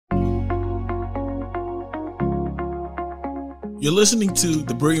You're listening to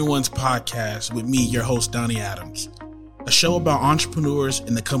the Brilliant Ones podcast with me, your host, Donnie Adams, a show about entrepreneurs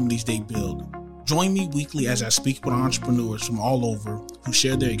and the companies they build. Join me weekly as I speak with entrepreneurs from all over who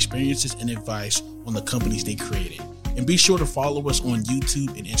share their experiences and advice on the companies they created. And be sure to follow us on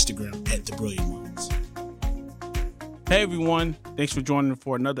YouTube and Instagram at The Brilliant Ones. Hey everyone, thanks for joining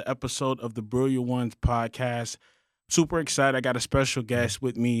for another episode of the Brilliant Ones podcast. Super excited. I got a special guest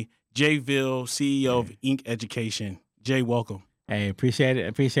with me, Jay Veal, CEO of Inc. Education. Jay, welcome. Hey, appreciate it.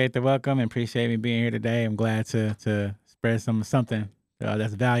 Appreciate the welcome and appreciate me being here today. I'm glad to spread something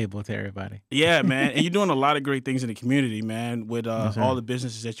that's valuable to everybody. Yeah, man. And you're doing a lot of great things in the community, man, with all the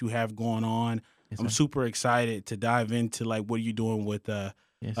businesses that you have going on. Yes, I'm super excited to dive into like what you're doing with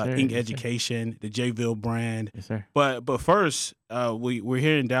Inc. Education, the Jay Veal brand. Yes, sir. But first, we're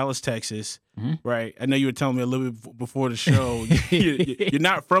here in Dallas, Texas, right? I know you were telling me a little bit before the show. You're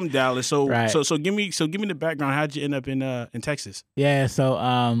not from Dallas, so right. so give me the background. How'd you end up in Texas? Yeah, so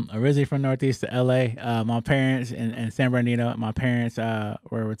originally from Northeast to LA. My parents in San Bernardino. My parents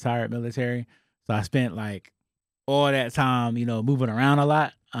were retired military, so I spent like all that time, moving around a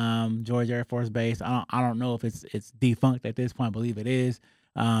lot. Georgia Air Force Base. I don't know if it's defunct at this point. I believe it is.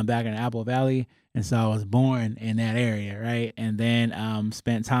 Back in Apple Valley, and so I was born in that area, right? And then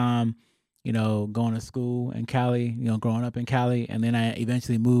spent time, going to school in Cali, growing up in Cali, and then I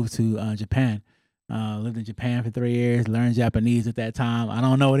eventually moved to Japan. Lived in Japan for 3 years, learned Japanese at that time. I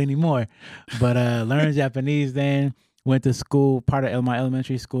don't know it anymore, but learned Japanese then. Went to school. Part of my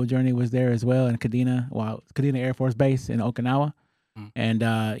elementary school journey was there as well in Kadena Air Force Base in Okinawa,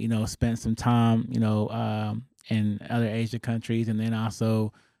 and spent some time, in other Asia countries, and then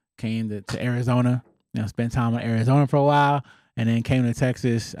also came to Arizona. Spent time in Arizona for a while, and then came to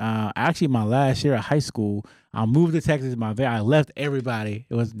Texas. Actually, my last year of high school, I moved to Texas. I left everybody.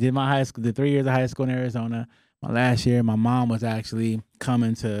 Did my high school, did 3 years of high school in Arizona. My last year, my mom was actually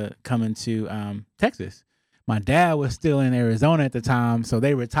coming to Texas. My dad was still in Arizona at the time, so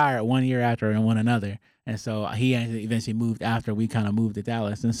they retired 1 year after one another, and so he eventually moved after we kind of moved to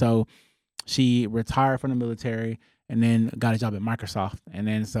Dallas, and so. She retired from the military and then got a job at Microsoft. And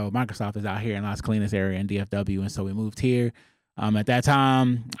then so Microsoft is out here in Las Colinas area in DFW. And so we moved here. At that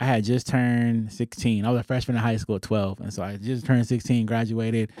time, I had just turned 16. I was a freshman in high school at 12. And so I just turned 16,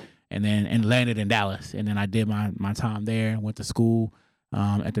 graduated, and landed in Dallas. And then I did my time there, went to school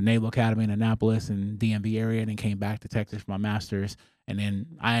at the Naval Academy in Annapolis and DMV area, and then came back to Texas for my master's. And then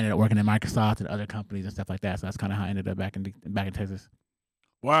I ended up working at Microsoft and other companies and stuff like that. So that's kind of how I ended up back in Texas.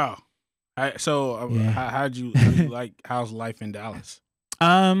 Wow. How's life in Dallas?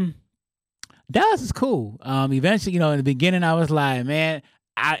 Dallas is cool. Eventually, in the beginning, I was like, man,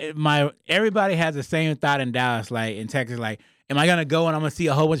 everybody has the same thought in Dallas, like in Texas, like, am I gonna go and I'm gonna see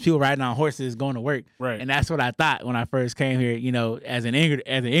a whole bunch of people riding on horses going to work? Right. And that's what I thought when I first came here, as an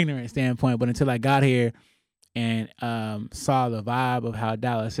ignorant standpoint. But until I got here and saw the vibe of how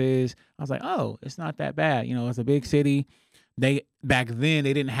Dallas is, I was like, oh, it's not that bad. It's a big city. Back then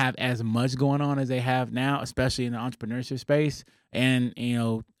they didn't have as much going on as they have now, especially in the entrepreneurship space and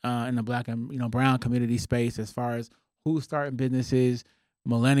in the Black and brown community space. As far as who's starting businesses,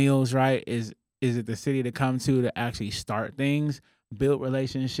 millennials, right? Is it the city to come to actually start things, build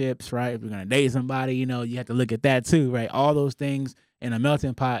relationships, right? If you're gonna date somebody, you have to look at that too, right? All those things in a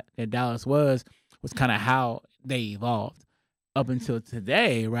melting pot that Dallas was kind of how they evolved up until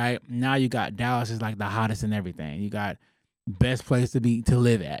today, right? Now you got Dallas is like the hottest in everything. You got best place to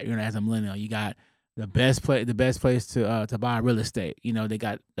live at, as a millennial. You got the best place to buy real estate. They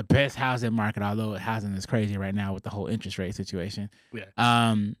got the best housing market, although housing is crazy right now with the whole interest rate situation.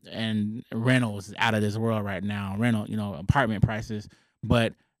 Yeah. And rentals is out of this world right now. Apartment prices.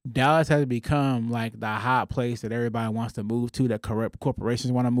 But Dallas has become like the hot place that everybody wants to move to, that corrupt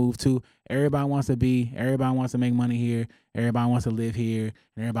corporations want to move to. Everybody wants to make money here. Everybody wants to live here,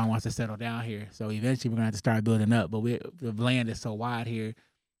 and everybody wants to settle down here. So eventually we're going to have to start building up. But the land is so wide here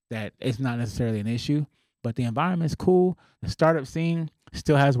that it's not necessarily an issue. But the environment's cool. The startup scene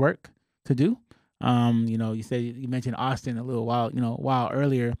still has work to do. You mentioned Austin a little while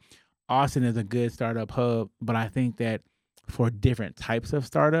earlier. Austin is a good startup hub, but I think that for different types of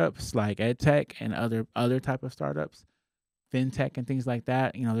startups like ed tech and other type of startups, fintech and things like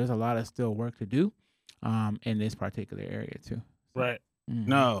that, there's a lot of still work to do in this particular area too. Right. Mm-hmm.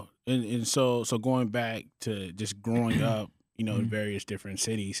 No. And so going back to just growing up, in various different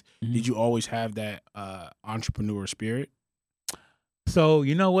cities, did you always have that entrepreneur spirit? So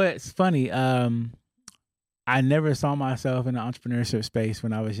you know what? It's funny. I never saw myself in the entrepreneurship space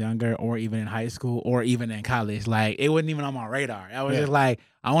when I was younger, or even in high school, or even in college. Like, it wasn't even on my radar. I was just like,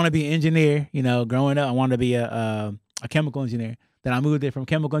 I want to be an engineer. Growing up, I wanted to be a a chemical engineer. Then I moved it from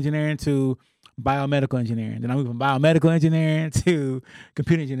chemical engineering to biomedical engineering. Then I moved from biomedical engineering to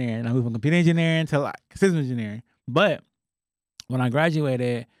computer engineering. And I moved from computer engineering to like systems engineering. But when I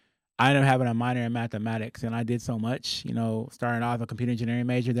graduated, I ended up having a minor in mathematics, and I did so much, starting off a computer engineering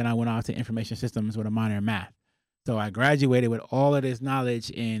major. Then I went off to information systems with a minor in math. So I graduated with all of this knowledge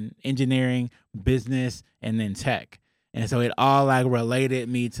in engineering, business, and then tech. And so it all like related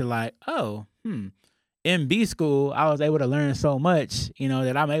me to like, in B school, I was able to learn so much,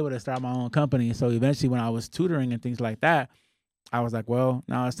 that I'm able to start my own company. So eventually when I was tutoring and things like that, I was like, well,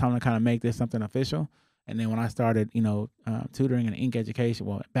 now it's time to kind of make this something official. And then when I started, tutoring and ink education,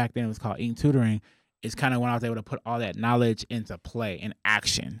 well, back then it was called ink tutoring, it's kind of when I was able to put all that knowledge into play and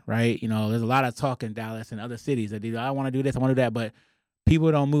action, right? There's a lot of talk in Dallas and other cities that I want to do this, I want to do that, but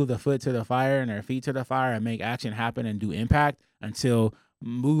people don't move the foot to the fire and their feet to the fire and make action happen and do impact until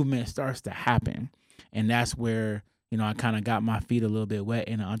movement starts to happen. And that's where, I kind of got my feet a little bit wet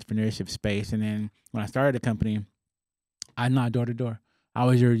in the entrepreneurship space. And then when I started the company, I knocked door to door. I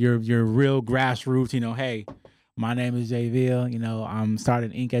was your real grassroots, hey, my name is Jay Veal. I'm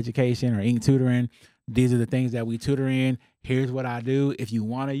starting ink education or ink tutoring. These are the things that we tutor in. Here's what I do. If you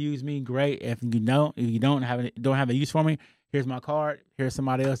want to use me, great. If you don't have a use for me, here's my card. Here's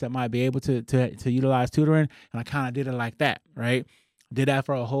somebody else that might be able to utilize tutoring. And I kind of did it like that, right? Did that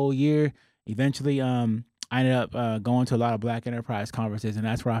for a whole year. Eventually, I ended up going to a lot of Black enterprise conferences, and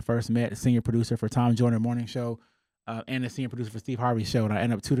that's where I first met the senior producer for Tom Jordan Morning Show and the senior producer for Steve Harvey's show. And I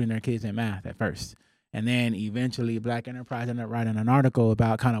ended up tutoring their kids in math at first. And then eventually Black Enterprise ended up writing an article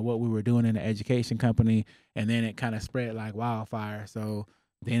about kind of what we were doing in the education company. And then it kind of spread like wildfire. So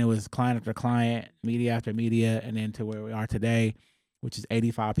then it was client after client, media after media, and then to where we are today, which is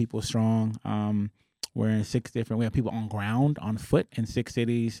 85 people strong. We're in we have people on ground, on foot in 6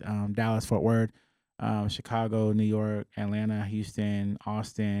 cities, Dallas, Fort Worth, Chicago, New York, Atlanta, Houston,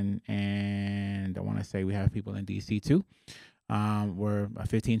 Austin, and I want to say we have people in DC too. We're a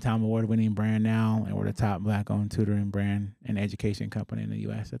 15-time award-winning brand now, and we're the top Black-owned tutoring brand and education company in the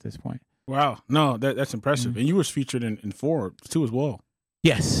U.S. at this point. Wow. No, that's impressive. Mm-hmm. And you were featured in Forbes too as well.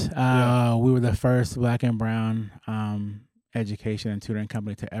 Yes. We were the first Black and brown education and tutoring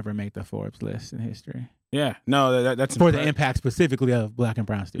company to ever make the Forbes list in history. Yeah. No, that's for the impact specifically of Black and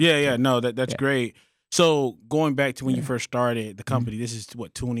brown students. Yeah. No, that's great. So going back to when you first started the company, this is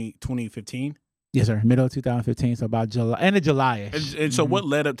what, 2015? Yes, sir. Middle of 2015, so about July, end of July-ish. And so what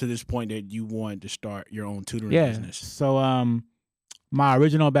led up to this point that you wanted to start your own tutoring business? So my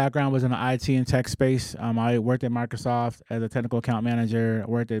original background was in the IT and tech space. I worked at Microsoft as a technical account manager,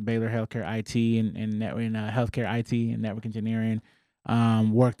 worked at Baylor Healthcare IT and healthcare IT and network engineering,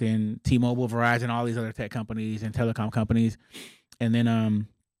 worked in T-Mobile, Verizon, all these other tech companies and telecom companies. And then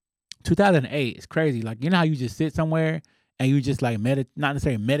 2008, it's crazy. Like, how you just sit somewhere and you just like not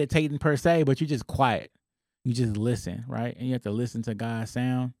necessarily meditating per se, but you just quiet. You just listen, right? And you have to listen to God's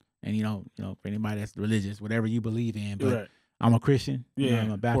sound. And for anybody that's religious, whatever you believe in. But right. I'm a Christian. Yeah,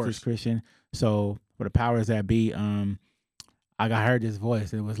 I'm a Baptist Christian. So for the powers that be, I heard this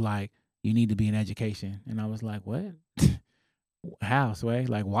voice. It was like, you need to be in education. And I was like, what? How, Sway?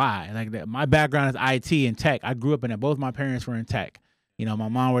 Like, why? Like that. My background is IT and tech. I grew up in it. Both my parents were in tech. My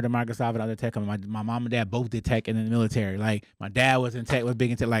mom worked at Microsoft and other tech. My mom and dad both did tech in the military. Like, my dad was in tech, was big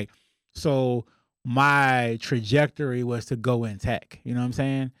in tech. Like, so my trajectory was to go in tech. You know what I'm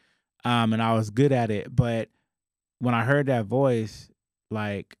saying? And I was good at it. But when I heard that voice,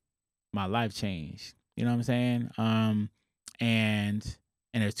 like, my life changed. You know what I'm saying? And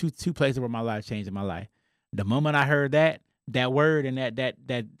there's two places where my life changed in my life. The moment I heard that word and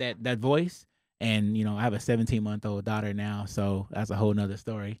that voice. And, I have a 17-month-old daughter now, so that's a whole nother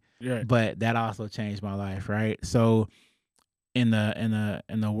story. Yeah. But that also changed my life, right? So in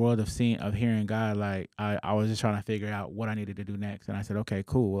the world of hearing God, like I was just trying to figure out what I needed to do next. And I said, okay,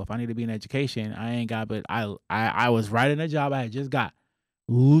 cool. Well, if I need to be in education, I was right in the job I had just got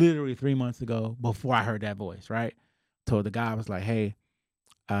literally 3 months ago before I heard that voice, right? Told the guy, I was like, hey,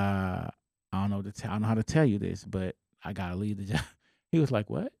 I don't know how to tell you this, but I gotta leave the job. He was like,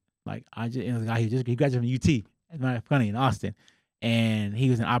 what? Like, he graduated from UT. It's not funny, in Austin. And he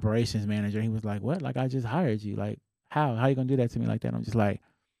was an operations manager. He was like, what? Like, I just hired you. Like, how you gonna do that to me like that? I'm just like,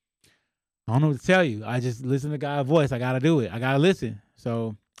 I don't know what to tell you. I just listen to God's voice. I gotta do it. I gotta listen.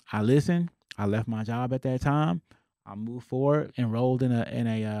 So I listened. I left my job at that time. I moved forward, enrolled in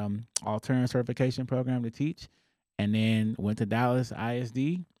a alternative certification program to teach, and then went to Dallas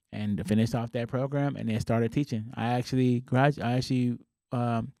ISD and finished off that program, and then started teaching. I actually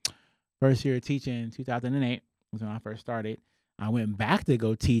first year of teaching in 2008 was when I first started. I went back to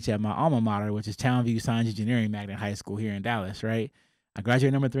go teach at my alma mater, which is Townview Science Engineering Magnet High School here in Dallas, right? I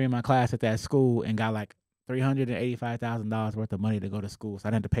graduated number 3 in my class at that school and got like $385,000 worth of money to go to school. So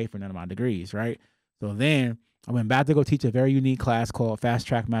I didn't have to pay for none of my degrees, right? So then I went back to go teach a very unique class called Fast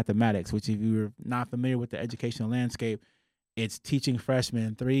Track Mathematics, which if you're not familiar with the educational landscape, it's teaching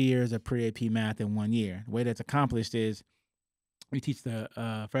freshmen 3 years of pre-AP math in 1 year. The way that's accomplished is we teach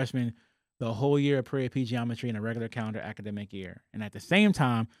the freshmen the whole year of pre-AP geometry in a regular calendar academic year. And at the same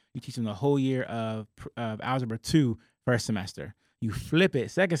time, you teach them the whole year of Algebra 2 first semester. You flip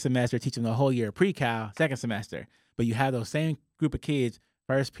it, second semester, teach them the whole year of pre-cal, second semester. But you have those same group of kids,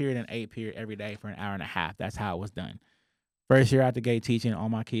 first period and AP period every day for an hour and a half. That's how it was done. First year out the gate teaching, all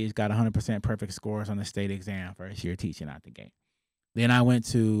my kids got 100% perfect scores on the state exam first year teaching out the gate. Then I went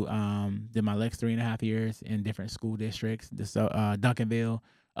to, did my next 3.5 years in different school districts, Duncanville,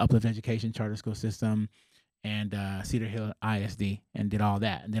 Uplift Education Charter School System, and Cedar Hill ISD, and did all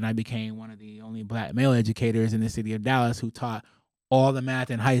that. And then I became one of the only black male educators in the city of Dallas who taught all the math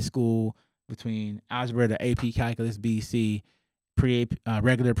in high school between algebra to AP calculus BC,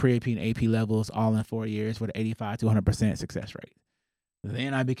 regular pre-AP and AP levels, all in 4 years with an 85 to 100% success rate.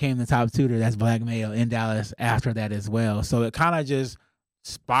 Then I became the top tutor that's black male in Dallas after that as well. So it kind of just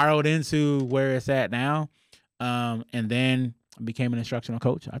spiraled into where it's at now. And then I became an instructional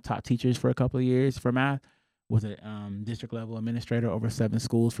coach. I taught teachers for a couple of years for math. Was a district level administrator over 7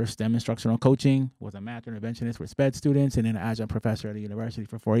 schools for STEM instructional coaching. Was a math interventionist for SPED students, and then an adjunct professor at a university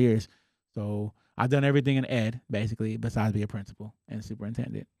for 4 years. So I've done everything in ed, basically, besides be a principal and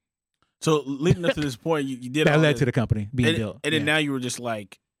superintendent. So leading up to this point, you did that all led this, to the company being built. And then now you were just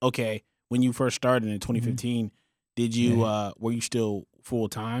like, okay, when you first started in 2015, did you were you still full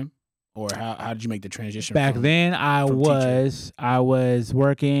time, or how did you make the transition? Back then, I was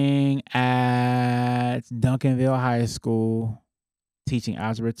working at Duncanville High School, teaching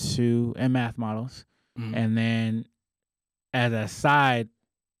Algebra 2 and math models, and then as a side,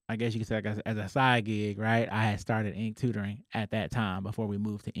 I guess you could say as a side gig, right? I had started Inc. Tutoring at that time before we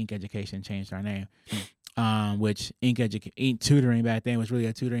moved to Inc. Education, changed our name. Which Inc. Tutoring back then was really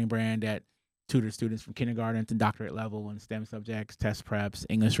a tutoring brand that tutored students from kindergarten to doctorate level in STEM subjects, test preps,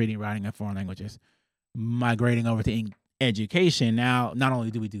 English, reading, writing, and foreign languages. Migrating over to Inc. Education, now not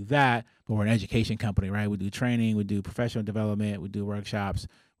only do we do that, but we're an education company, right? We do training, we do professional development, we do workshops,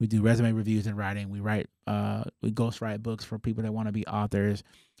 we do resume reviews and writing. We ghostwrite books for people that want to be authors.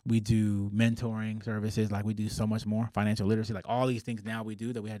 We do mentoring services, like we do so much more, financial literacy, like all these things now we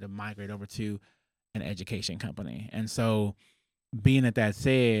do that we had to migrate over to an education company. And so being that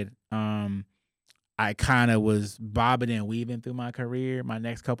said, I kind of was bobbing and weaving through my career, my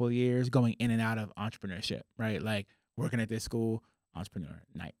next couple of years, going in and out of entrepreneurship, right? Like working at this school, entrepreneur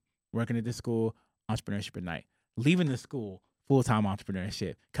at night. Working at this school, entrepreneurship at night. Leaving the school, full-time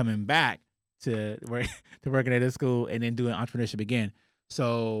entrepreneurship. Coming back to working at this school and then doing entrepreneurship again.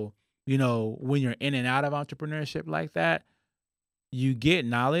 So, when you're in and out of entrepreneurship like that, you get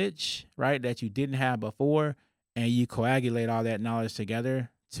knowledge, right, that you didn't have before, and you coagulate all that knowledge together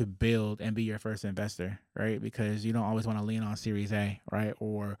to build and be your first investor, right? Because you don't always want to lean on Series A, right,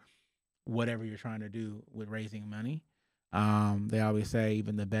 or whatever you're trying to do with raising money. They always say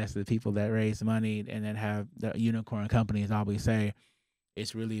even the best of the people that raise money and that have the unicorn companies always say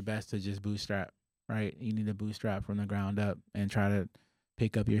it's really best to just bootstrap, right? You need to bootstrap from the ground up and try to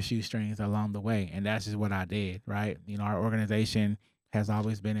pick up your shoestrings along the way. And that's just what I did, right? Our organization has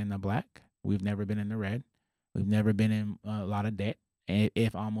always been in the black. We've never been in the red. We've never been in a lot of debt,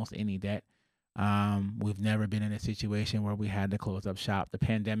 if almost any debt. We've never been in a situation where we had to close up shop. The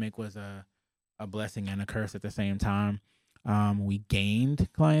pandemic was a blessing and a curse at the same time. We gained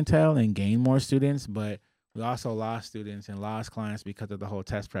clientele and gained more students, but we also lost students and lost clients because of the whole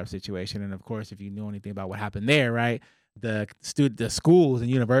test prep situation. And of course, if you knew anything about what happened there, right, the schools and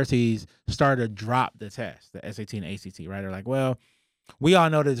universities started to drop the test, the SAT and ACT, right? They're like, well, we all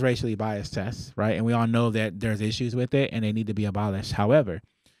know there's racially biased tests, right? And we all know that there's issues with it and they need to be abolished. However,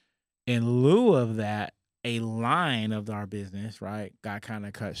 in lieu of that, a line of our business, right, got kind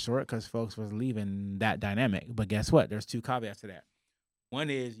of cut short because folks was leaving that dynamic. But guess what? There's 2 caveats to that. One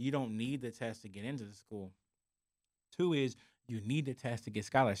is you don't need the test to get into the school. 2 is you need the test to get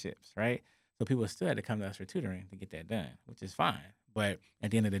scholarships, right? So people still had to come to us for tutoring to get that done, which is fine. But at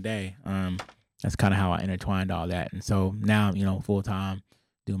the end of the day, that's kind of how I intertwined all that. And so now, full time,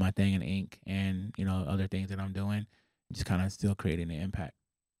 doing my thing in Inc. and, other things that I'm doing, just kind of still creating an impact.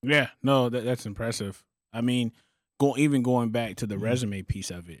 Yeah, no, that's impressive. I mean, going back to the resume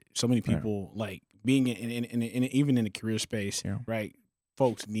piece of it, so many people like being in even in the career space, right?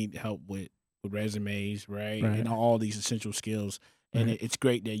 Folks need help with with resumes, right? Right. And all these essential skills. And Right. it's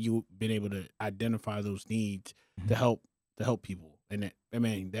great that you've been able to identify those needs to help people. And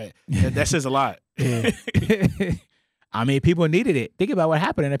that says a lot. Yeah. I mean, people needed it. Think about what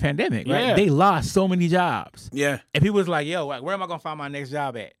happened in the pandemic, right? Yeah. They lost so many jobs. Yeah. And people was like, yo, where am I going to find my next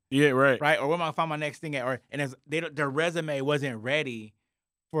job at? Yeah, right. Right? Or where am I going to find my next thing at? Their resume wasn't ready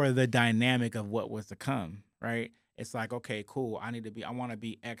for the dynamic of what was to come, right? It's like, okay, cool. I want to be I want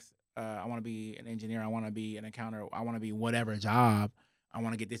to be an engineer. I want to be an accountant. I want to be whatever job. I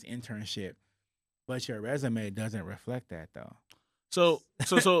want to get this internship. But your resume doesn't reflect that, though. So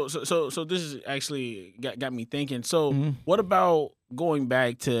this is actually got me thinking. So what about going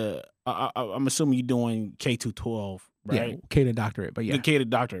back to? I'm assuming you're doing K-12, right? Yeah, K to doctorate, but yeah, the K to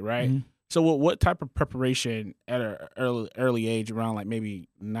doctorate, right? Mm-hmm. So what type of preparation at an early age, around like maybe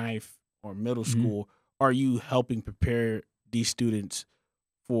ninth or middle school, are you helping prepare these students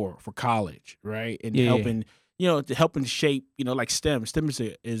for college, right? And helping helping shape, like STEM. STEM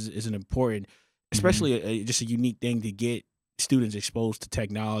is an important, especially just a unique thing to get students exposed to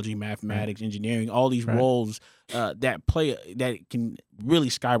technology, mathematics, engineering, all these roles that can really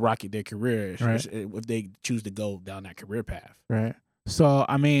skyrocket their careers if they choose to go down that career path. Right. So,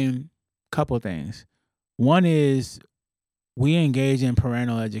 I mean, couple things. One is we engage in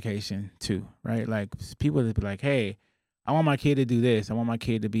parental education too, right? Like people that be like, hey, I want my kid to do this. I want my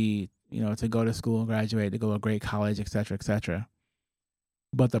kid to be, to go to school, graduate, to go to a great college, et cetera, et cetera.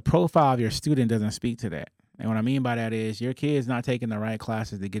 But the profile of your student doesn't speak to that. And what I mean by that is your kid's not taking the right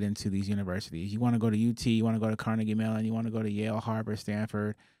classes to get into these universities. You want to go to UT, you want to go to Carnegie Mellon, you want to go to Yale, Harvard,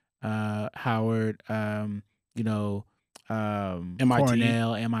 Stanford, Howard, MIT.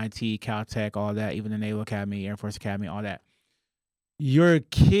 Cornell, MIT, Caltech, all that, even the Naval Academy, Air Force Academy, all that. Your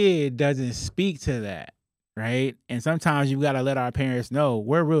kid doesn't speak to that, right? And sometimes you got to let our parents know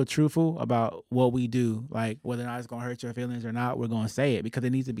we're real truthful about what we do, like whether or not it's going to hurt your feelings or not, we're going to say it because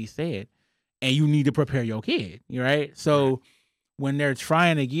it needs to be said. And you need to prepare your kid, right? So when they're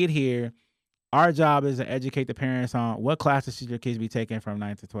trying to get here, our job is to educate the parents on what classes should your kids be taking from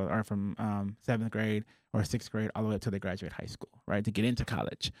 9th to 12th, or from 7th grade or 6th grade all the way up till they graduate high school, right, to get into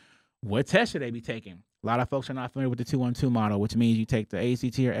college. What tests should they be taking? A lot of folks are not familiar with the 2-1-2 model, which means you take the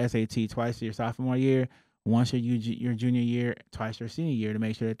ACT or SAT twice your sophomore year, once your junior year, twice your senior year, to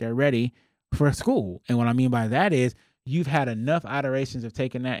make sure that they're ready for school. And what I mean by that is you've had enough iterations of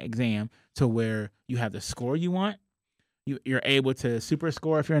taking that exam to where you have the score you want. You're able to super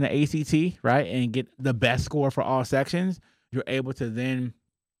score if you're in the ACT, right, and get the best score for all sections. You're able to then,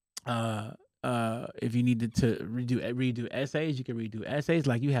 if you needed to redo essays, you can redo essays.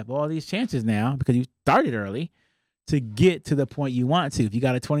 Like you have all these chances now because you started early to get to the point you want to. If you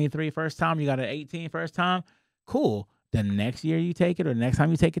got a 23 first time, you got an 18 first time, cool. The next year you take it, or the next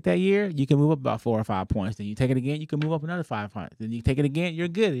time you take it that year, you can move up about 4 or 5 points. Then you take it again, you can move up another 5 points. Then you take it again, you're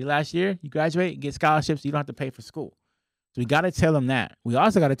good. The last year, you graduate, get scholarships, you don't have to pay for school. So we got to tell them that. We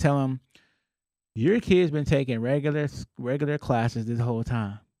also got to tell them, your kid's been taking regular classes this whole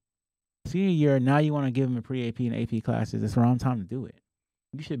time. Senior year, now you want to give them a pre-AP and AP classes. It's the wrong time to do it.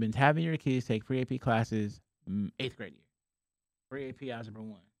 You should have been having your kids take pre-AP classes 8th grade year. Pre-AP Algebra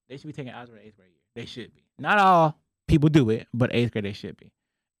 1. They should be taking Algebra 8th grade year. They should be. Not all people do it, but 8th grade they should be.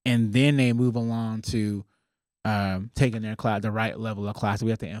 And then they move along to taking their class, the right level of class. We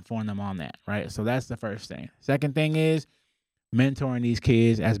have to inform them on that, right? So that's the first thing. Second thing is mentoring these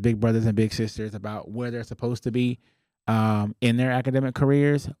kids as big brothers and big sisters about where they're supposed to be in their academic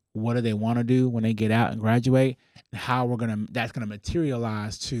careers. What do they want to do when they get out and graduate? And how that's gonna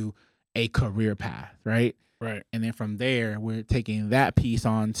materialize to a career path, right? Right. And then from there, we're taking that piece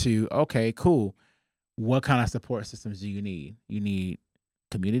on to, okay, cool. What kind of support systems do you need? You need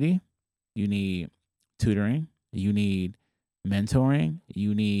community. You need tutoring. You need mentoring.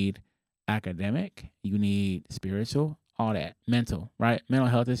 You need academic. You need spiritual. All that. Mental, right? Mental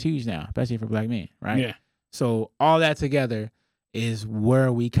health is huge now, especially for Black men, right? Yeah. So all that together is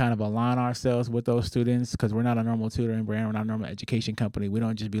where we kind of align ourselves with those students, because we're not a normal tutoring brand. We're not a normal education company. We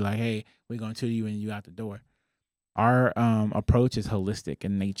don't just be like, hey, we're going to tutor you and you out the door. Our approach is holistic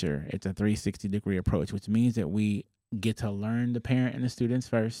in nature. It's a 360-degree approach, which means that we get to learn the parent and the students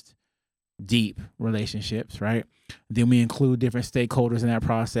first, deep relationships, right? Then we include different stakeholders in that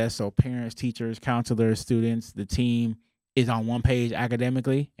process. So parents, teachers, counselors, students, the team is on one page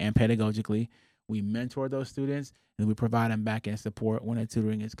academically and pedagogically. We mentor those students and we provide them back-end support when the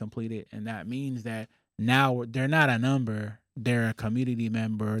tutoring is completed. And that means that now they're not a number, they're a community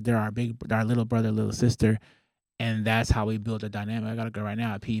member, they're our little brother, little sister. And that's how we build a dynamic. I got a girl right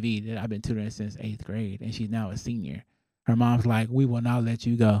now at PV that I've been tutoring since 8th grade, and she's now a senior. her mom's like, we will not let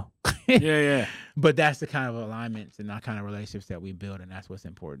you go. Yeah. But that's the kind of alignments and that kind of relationships that we build, and that's what's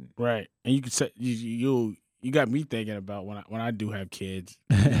important. Right. And you could say you got me thinking about when I do have kids,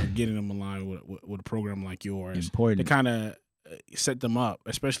 getting them aligned with a program like yours. Important to kind of set them up,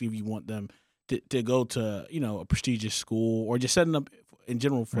 especially if you want them to go to a prestigious school, or just setting up in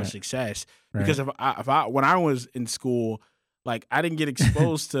general for success. Because if I when I was in school, like, I didn't get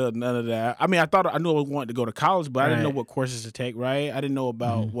exposed to none of that. I mean, I knew I wanted to go to college, but I didn't know what courses to take, right? I didn't know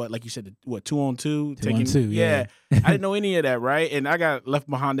about what, like you said, 2-on-2? 2-on-2, yeah. I didn't know any of that, right? And I got left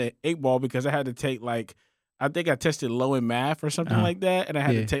behind the 8 ball because I had to take, like, I think I tested low in math or something like that, and I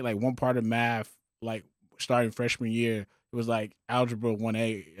had to take, like, one part of math, like, starting freshman year. It was like algebra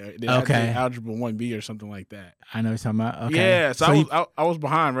 1A, algebra 1B or something like that. I know what you're talking about. Okay. Yeah, so I was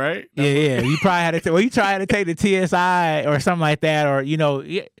behind, right? Yeah. You probably had to. You tried to take the TSI or something like that, or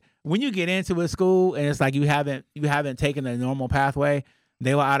when you get into a school and it's like you haven't taken the normal pathway,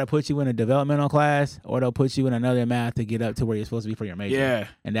 they will either put you in a developmental class or they'll put you in another math to get up to where you're supposed to be for your major. Yeah,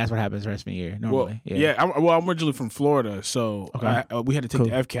 and that's what happens freshman year normally. I'm originally from Florida, so we had to take the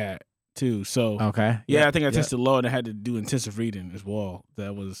FCAT too. So I think I tested low and I had to do intensive reading as well.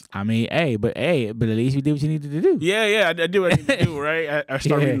 That was, I mean, but at least you did what you needed to do. Yeah, I do what I need to do, right? I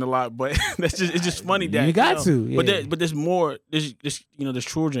start reading a lot, but it's just funny that you got to. Yeah. But there's more. There's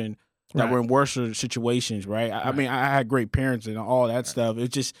children that were in worse situations, right? I mean, I had great parents and all that stuff.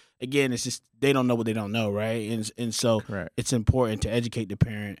 It's just, again, they don't know what they don't know, right? And so it's important to educate the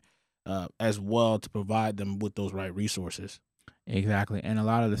parent as well, to provide them with those right resources. Exactly. And a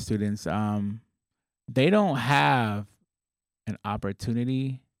lot of the students, they don't have an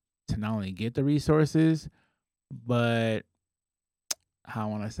opportunity to not only get the resources, but how I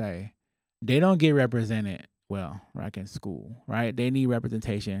want to say, they don't get represented well, like in school, right? They need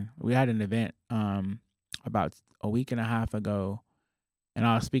representation. We had an event about a week and a half ago, and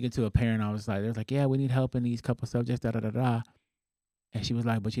I was speaking to a parent. I was like, they're like, yeah, we need help in these couple subjects, da-da-da-da. And she was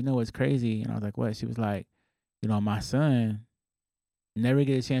like, but what's crazy? And I was like, what? She was like, my son never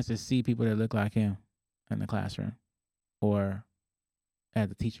get a chance to see people that look like him in the classroom or at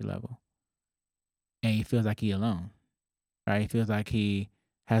the teacher level. And he feels like he's alone, right? He feels like he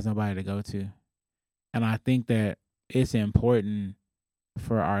has nobody to go to. And I think that it's important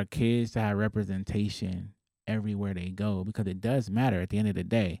for our kids to have representation everywhere they go, because it does matter at the end of the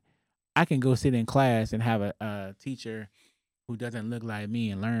day. I can go sit in class and have a teacher who doesn't look like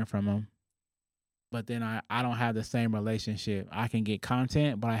me and learn from them. But then I don't have the same relationship. I can get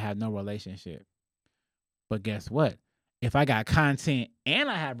content, but I have no relationship. But guess what? If I got content and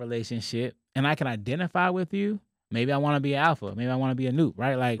I have relationship and I can identify with you, maybe I want to be an alpha. Maybe I want to be a noob,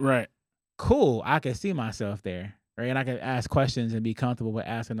 right? Like, cool. I can see myself there, right? And I can ask questions and be comfortable with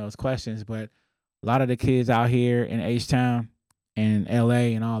asking those questions. But a lot of the kids out here in H-Town and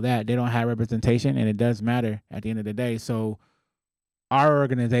LA and all that, they don't have representation, and it does matter at the end of the day. So our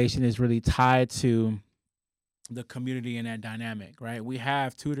organization is really tied to the community and that dynamic, right? We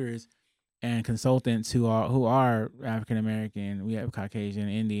have tutors and consultants who are African American. We have Caucasian,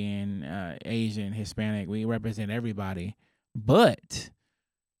 Indian, Asian, Hispanic. We represent everybody, but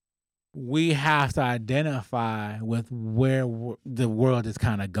we have to identify with where the world is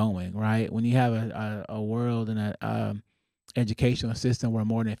kind of going, right? When you have a world and a educational system where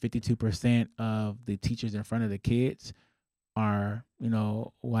more than 52% of the teachers in front of the kids are,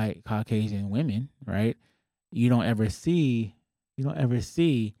 white Caucasian women, right? We have the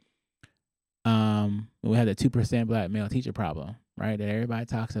 2% black male teacher problem, right? That everybody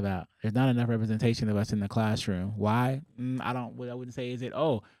talks about. There's not enough representation of us in the classroom. Why? I wouldn't say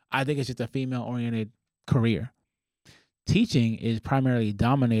I think it's just a female oriented career. Teaching is primarily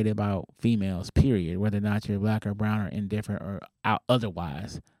dominated by females, period, whether or not you're black or brown or indifferent or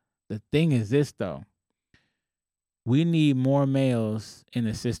otherwise. The thing is this, though. We need more males in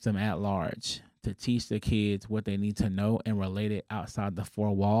the system at large to teach the kids what they need to know and relate it outside the four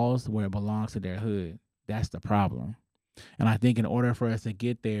walls where it belongs to their hood. That's the problem. And I think in order for us to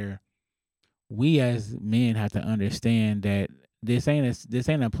get there, we as men have to understand that this ain't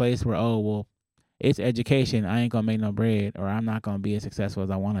a place where, it's education. I ain't gonna make no bread, or I'm not gonna be as successful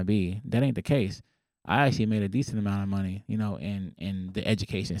as I want to be. That ain't the case. I actually made a decent amount of money, in the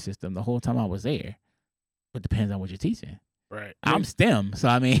education system the whole time I was there. It depends on what you're teaching. Right. I'm STEM, so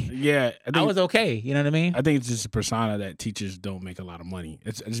I mean, I was okay. You know what I mean? I think it's just a persona that teachers don't make a lot of money.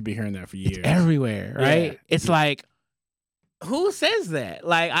 I just been hearing that for years. It's everywhere, right? Yeah. It's like, who says that?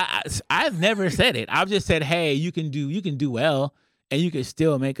 Like, I've never said it. I've just said, hey, you can do well, and you can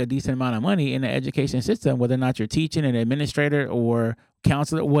still make a decent amount of money in the education system, whether or not you're teaching, an administrator or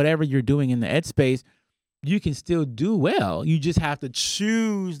counselor, whatever you're doing in the ed space. you can still do well. You just have to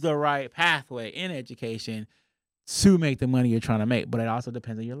choose the right pathway in education to make the money you're trying to make. But it also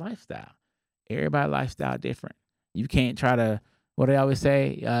depends on your lifestyle. Everybody's lifestyle different. You can't try to, what they always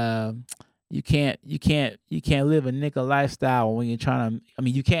say, you can't live a nickel lifestyle when you're trying to. I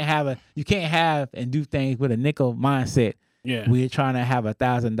mean, you can't have and do things with a nickel mindset. Yeah. When you're trying to have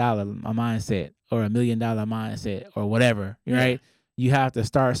 $1,000 mindset or $1 million mindset or whatever, right? You have to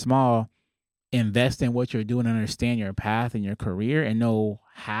start small, invest in what you're doing, understand your path and your career, and know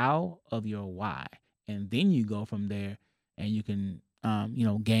how of your why, and then you go from there, and you can,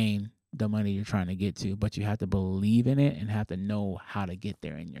 gain the money you're trying to get to. But you have to believe in it and have to know how to get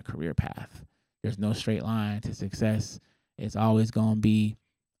there in your career path. There's no straight line to success. It's always going to be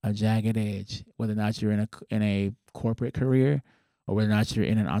a jagged edge, whether or not you're in a corporate career or whether or not you're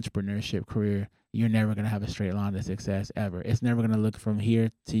in an entrepreneurship career. You're never going to have a straight line to success ever. It's never going to look from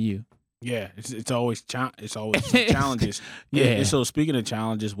here to you. Yeah, it's always challenges. Yeah. So speaking of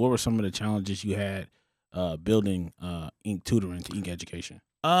challenges, what were some of the challenges you had building Ink Tutoring to Ink Education?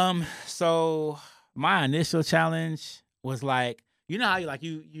 So my initial challenge was like, you know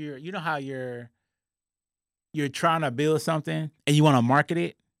how you're trying to build something and you want to market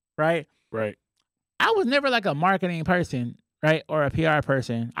it, right? Right. I was never like a marketing person, right? Or a PR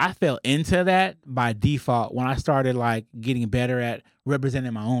person. I fell into that by default when I started like getting better at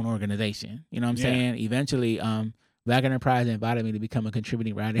representing my own organization. You know what I'm saying? Eventually, Black Enterprise invited me to become a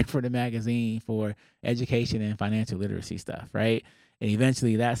contributing writer for the magazine for education and financial literacy stuff, right? And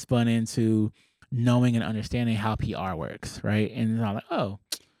eventually that spun into knowing and understanding how PR works, right? And I'm like, oh,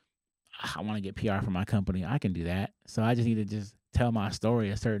 I want to get PR for my company. I can do that. So I just need to just tell my story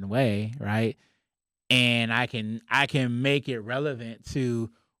a certain way, right? And I can make it relevant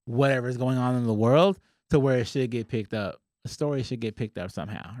to whatever's going on in the world to where it should get picked up. The story should get picked up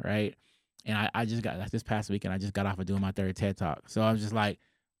somehow, right? And I just got, like this past weekend, I just got off of doing my 3rd TED Talk. So I was just like,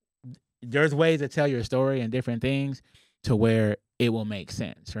 there's ways to tell your story and different things to where it will make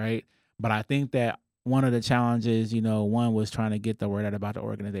sense, right? But I think that one of the challenges, one was trying to get the word out about the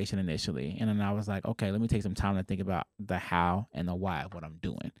organization initially. And then I was like, okay, let me take some time to think about the how and the why of what I'm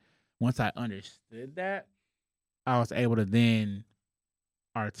doing. Once I understood that, I was able to then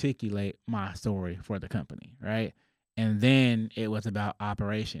articulate my story for the company, right? And then it was about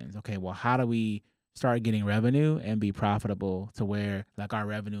operations. Okay, well, how do we start getting revenue and be profitable to where like our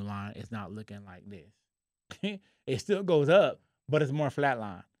revenue line is not looking like this? It still goes up, but it's more flat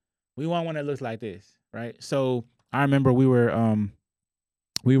line. We want one that looks like this, right? So I remember we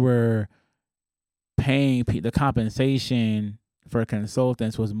were paying the compensation for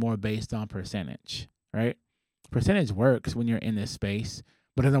consultants was more based on percentage, right? Percentage works when you're in this space,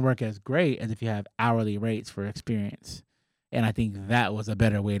 but it doesn't work as great as if you have hourly rates for experience. And I think that was a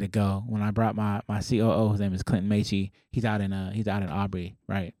better way to go. When I brought my COO, his name is Clinton Machi. He's out in Aubrey,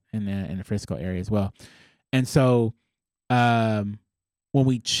 right, in the Frisco area as well. And so when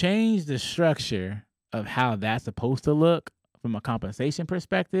we changed the structure of how that's supposed to look from a compensation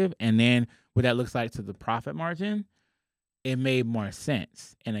perspective, and then what that looks like to the profit margin, it made more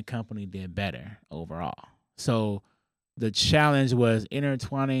sense, and the company did better overall. So the challenge was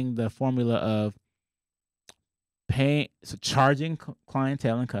intertwining the formula of charging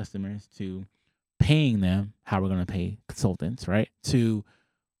clientele and customers, to paying them how we're going to pay consultants, right, to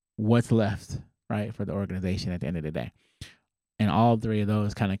what's left, right, for the organization at the end of the day. And all 3 of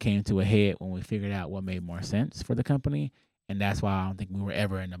those kind of came to a head when we figured out what made more sense for the company. And that's why I don't think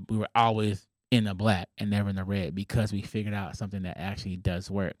we were always in the black and never in the red, because we figured out something that actually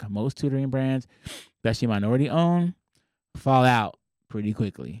does work. Most tutoring brands, especially minority owned, fall out pretty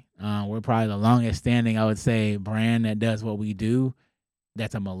quickly. We're probably the longest standing, I would say, brand that does what we do.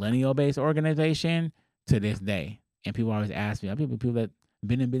 That's a millennial based organization to this day. And people always ask me, people that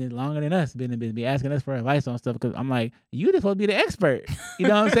been in business longer than us, be asking us for advice on stuff, because I'm like, you're supposed to be the expert. You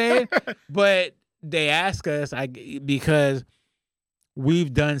know what I'm saying? But they ask us because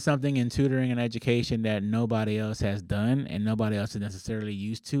we've done something in tutoring and education that nobody else has done and nobody else is necessarily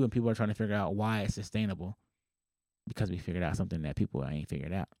used to, and people are trying to figure out why it's sustainable, because we figured out something that people ain't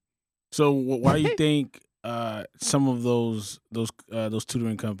figured out. So why do you think some of those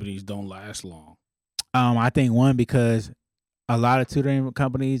tutoring companies don't last long? I think one, because a lot of tutoring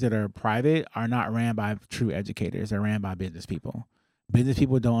companies that are private are not ran by true educators. They're ran by business people. Business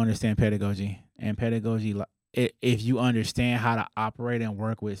people don't understand pedagogy. And pedagogy, if you understand how to operate and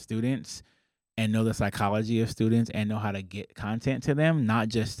work with students and know the psychology of students and know how to get content to them, not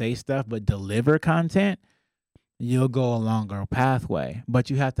just say stuff, but deliver content, you'll go a longer pathway. But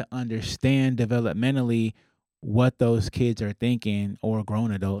you have to understand developmentally what those kids are thinking or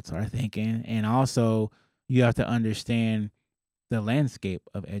grown adults are thinking, and also you have to understand the landscape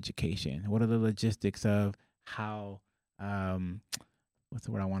of education. What are the logistics of how, what's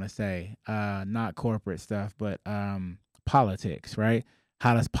the word I want to say? Not corporate stuff, but politics, right?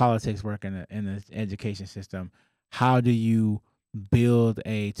 How does politics work in the education system? How do you build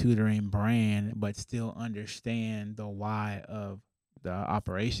a tutoring brand but still understand the why of the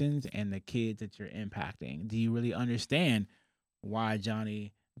operations and the kids that you're impacting? Do you really understand why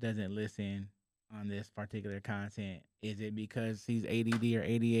Johnny doesn't listen on this particular content? Is it because he's ADD or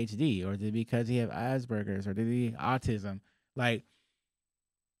ADHD, or is it because he have Asperger's, or did he autism? Like,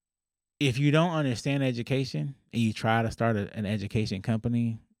 if you don't understand education and you try to start an education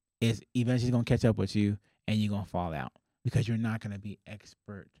company, it's eventually going to catch up with you, and you're going to fall out because you're not going to be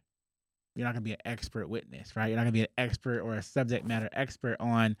expert. You're not going to be an expert witness, right? You're not going to be an expert or a subject matter expert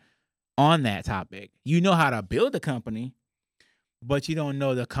on that topic. You know how to build a company, but you don't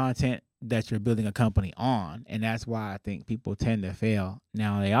know the content that you're building a company on. And that's why I think people tend to fail.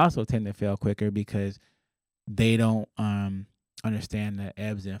 Now, they also tend to fail quicker because they don't understand the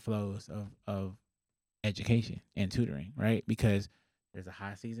ebbs and flows of education and tutoring, right? Because there's a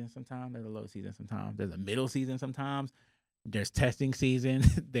high season sometimes, there's a low season sometimes, there's a middle season sometimes, there's testing season,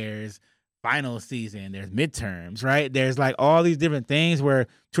 there's final season, there's midterms, right? There's like all these different things where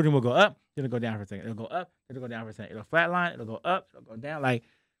tutoring will go up, it'll go down for a second, it'll go up, it'll go down for a second, it'll flatline, it'll go up, it'll go down. Like,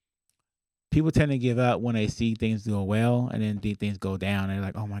 people tend to give up when they see things go well, and then things go down. They're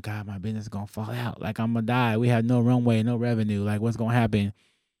like, oh my God, my business is going to fall out. Like, I'm going to die. We have no runway, no revenue. Like, what's going to happen?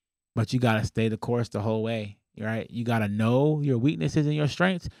 But you got to stay the course the whole way, right? You got to know your weaknesses and your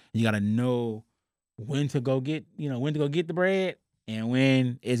strengths. You got to know when to go get the bread, and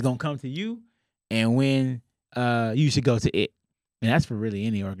when it's going to come to you, and when you should go to it. And that's for really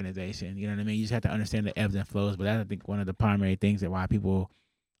any organization. You know what I mean? You just have to understand the ebbs and flows. But that's, I think, one of the primary things that why people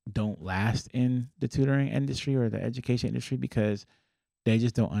don't last in the tutoring industry or the education industry, because they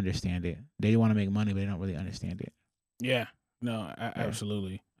just don't understand it. They want to make money, but they don't really understand it. Yeah, no,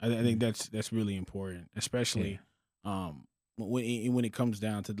 absolutely. I think that's really important, especially when it comes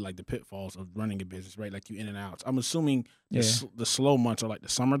down to like the pitfalls of running a business, right? Like you in and outs. I'm assuming the slow months are like the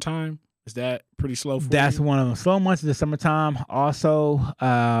summertime. Is that pretty slow for That's you? one of them. Slow months is the summertime. Also,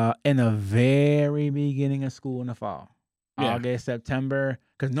 in the very beginning of school in the fall. August, September,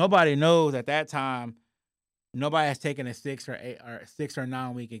 because nobody knows at that time. Nobody has taken a 6 or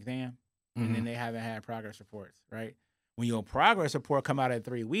 9 week exam, and then they haven't had progress reports. Right? When your progress report come out in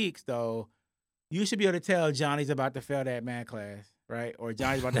 3 weeks, though, you should be able to tell Johnny's about to fail that math class, right? Or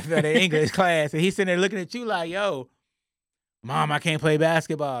Johnny's about to fail that English class, and he's sitting there looking at you like, "Yo, Mom, I can't play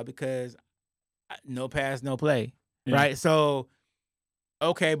basketball because no pass, no play." Right? So,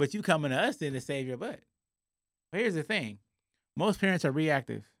 okay, but you coming to us then to save your butt. But here's the thing. Most parents are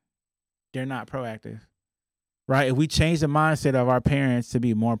reactive. They're not proactive, right? If we change the mindset of our parents to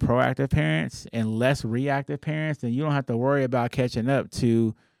be more proactive parents and less reactive parents, then you don't have to worry about catching up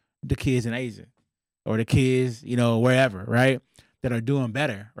to the kids in Asia or the kids, wherever, right, that are doing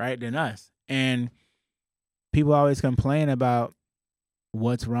better, right, than us. And people always complain about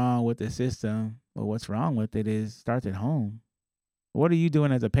what's wrong with the system. Well, what's wrong with it starts at home. What are you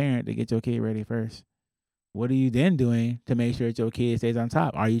doing as a parent to get your kid ready first? What are you then doing to make sure that your kid stays on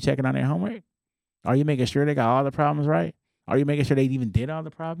top? Are you checking on their homework? Are you making sure they got all the problems right? Are you making sure they even did all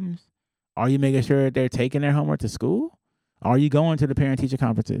the problems? Are you making sure that they're taking their homework to school? Are you going to the parent-teacher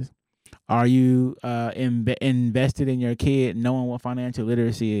conferences? Are you invested in your kid knowing what financial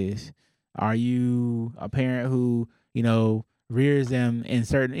literacy is? Are you a parent who, rears them in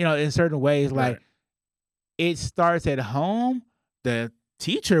certain ways? Like, it starts at home. The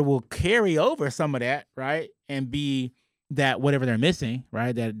teacher will carry over some of that, right? And be that whatever they're missing,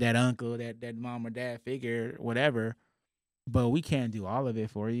 right? That uncle, that mom or dad figure, whatever. But we can't do all of it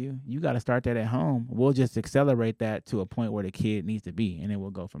for you. You got to start that at home. We'll just accelerate that to a point where the kid needs to be, and then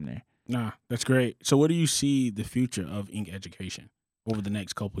we'll go from there. Nah, that's great. So where do you see the future of Inc. education over the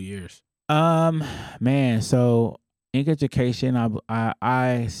next couple of years? Man, so Inc. education,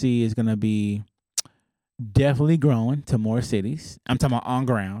 I see is going to be definitely growing to more cities. I'm talking about on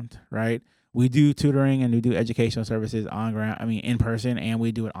ground, right? We do tutoring and we do educational services on ground. I mean, in person, and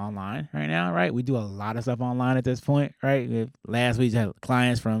we do it online right now, right? We do a lot of stuff online at this point, right? Last week, we had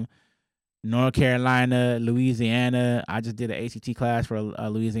clients from North Carolina, Louisiana. I just did an ACT class for a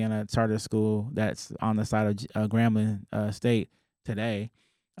Louisiana charter school that's on the side of Grambling State today.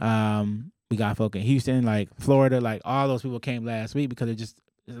 We got folk in Houston, like Florida, like all those people came last week because there's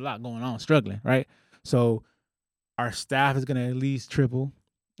a lot going on, struggling, right? So our staff is going to at least triple.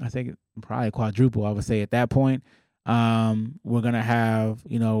 I think probably quadruple, I would say at that point. We're going to have,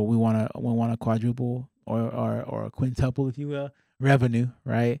 we want to quadruple or quintuple, if you will, revenue,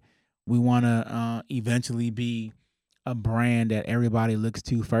 right? We want to eventually be a brand that everybody looks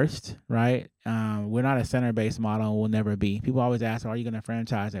to first, right? We're not a center-based model and we'll never be. People always ask, are you going to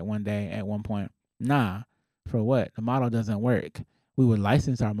franchise it one day at one point? Nah. For what? The model doesn't work. We would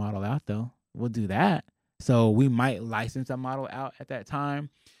license our model out, though. We'll do that. So we might license a model out at that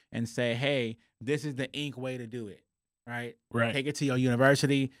time and say, hey, this is the Inc. way to do it, right? Right. Take it to your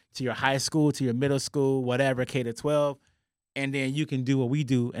university, to your high school, to your middle school, whatever, K to 12. And then you can do what we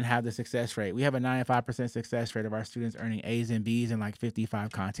do and have the success rate. We have a 95% success rate of our students earning A's and B's in like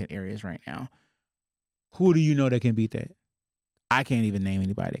 55 content areas right now. Who do you know that can beat that? I can't even name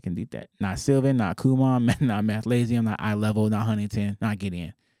anybody that can beat that. Not Sylvan, not Kumar, not Mathlasium, not iLevel, not Huntington, not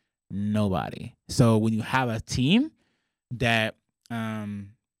Gideon. Nobody. So when you have a team that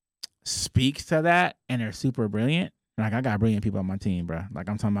speaks to that and they're super brilliant, like I got brilliant people on my team, bro. Like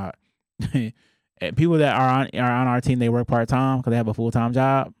I'm talking about people that are on our team. They work part-time because they have a full-time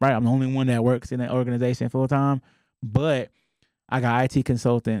job, right? I'm the only one that works in the organization full-time, but I got IT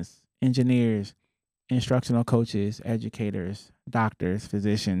consultants, engineers, instructional coaches, educators, doctors,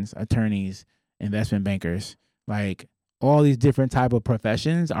 physicians, attorneys, investment bankers. Like all these different type of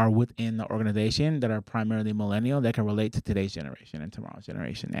professions are within the organization that are primarily millennial that can relate to today's generation and tomorrow's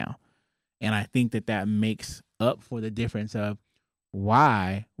generation now. And I think that makes up for the difference of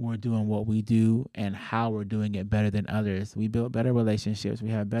why we're doing what we do and how we're doing it better than others. We build better relationships. We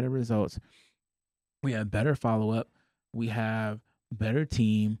have better results. We have better follow-up. We have better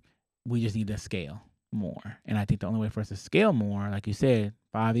team. We just need to scale more. And I think the only way for us to scale more, like you said,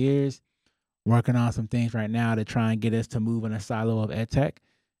 5 years, working on some things right now to try and get us to move in a silo of ed tech.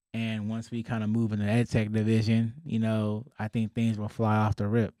 And once we kind of move in the ed tech division, I think things will fly off the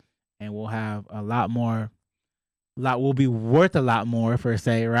rip and we'll have a lot more, will be worth a lot more per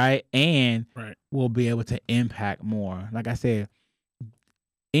se, right? And we'll be able to impact more. Like I said,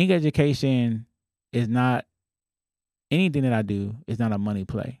 Inc. education is not, anything that I do is not a money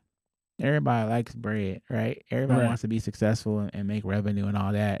play. Everybody likes bread, right? Everybody wants to be successful and make revenue and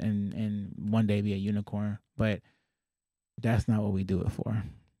all that and one day be a unicorn. But that's not what we do it for.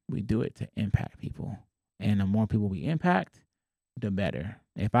 We do it to impact people. And the more people we impact, the better.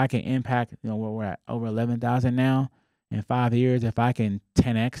 If I can impact, where we're at over 11,000 now, in 5 years, if I can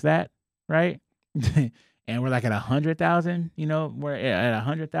 10x that, right? And we're like at 100,000, we're at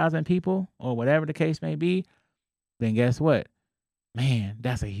 100,000 people or whatever the case may be, then guess what? Man,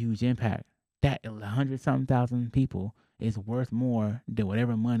 that's a huge impact. That 100-something thousand people is worth more than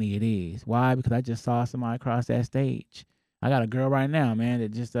whatever money it is. Why? Because I just saw somebody cross that stage. I got a girl right now, man,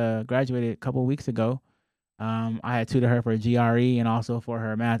 that just graduated a couple of weeks ago. I had tutored her for GRE and also for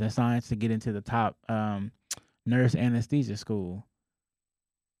her math and science to get into the top nurse anesthesia school.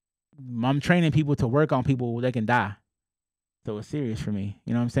 I'm training people to work on people that can die. So it's serious for me.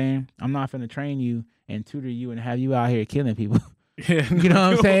 You know what I'm saying? I'm not going to train you and tutor you and have you out here killing people. Yeah, you know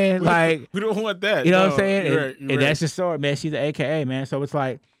what I'm saying? Like we don't want that. You know what I'm saying? You're right. And that's just so, man. She's an AKA, man. So it's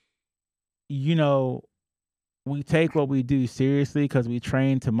like, we take what we do seriously because we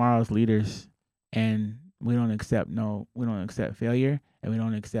train tomorrow's leaders, and we don't accept failure, and we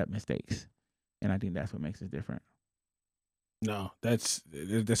don't accept mistakes. And I think that's what makes us different. No, that's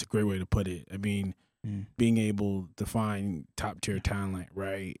a great way to put it. I mean, being able to find top tier talent,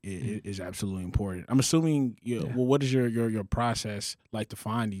 right, is absolutely important. I'm assuming, well, what is your process like to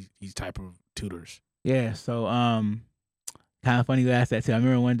find these type of tutors? Yeah, so kind of funny you asked that too. I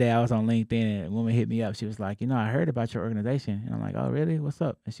remember one day I was on LinkedIn and a woman hit me up. She was like, I heard about your organization. And I'm like, oh, really? What's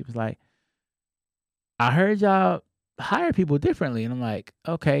up? And she was like, I heard y'all hire people differently. And I'm like,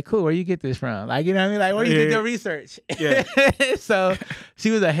 okay, cool. Where you get this from? Like, you know what I mean? Like, where you get your research? Yeah. So she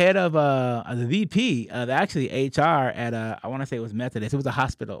was the head of the VP of actually HR at I want to say it was Methodist. It was a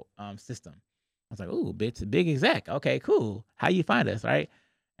hospital system. I was like, ooh, big exec. Okay, cool. How you find us, right?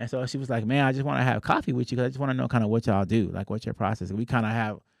 And so she was like, man, I just want to have coffee with you because I just want to know kind of what y'all do, like what's your process. And we kind of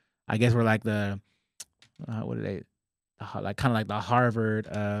have, I guess we're like the, what are they? Like kind of like the Harvard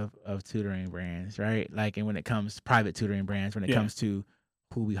of tutoring brands, right? Like, and when it comes to private tutoring brands, when it comes to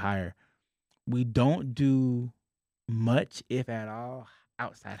who we hire, we don't do much, if at all,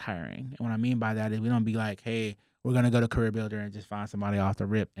 outside hiring. And what I mean by that is we don't be like, hey, we're going to go to Career Builder and just find somebody off the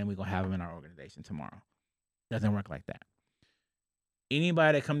rip and we're going to have them in our organization tomorrow. Doesn't work like that.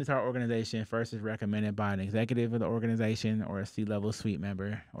 Anybody that comes into our organization first is recommended by an executive of the organization or a C-level suite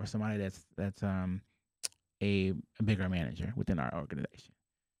member or somebody that's a bigger manager within our organization.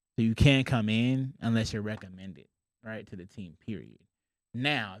 So you can't come in unless you're recommended, right, to the team, period.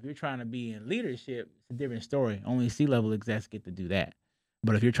 Now, if you're trying to be in leadership, it's a different story. Only C-level execs get to do that.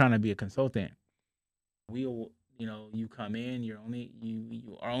 But if you're trying to be a consultant, we'll, you come in, you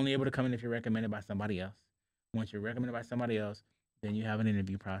are only able to come in if you're recommended by somebody else. Once you're recommended by somebody else, then you have an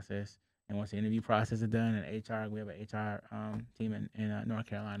interview process. And once the interview process is done, and HR, we have an HR team in North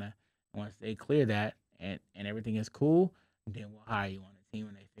Carolina. Once they clear that and everything is cool, then we'll hire you on the team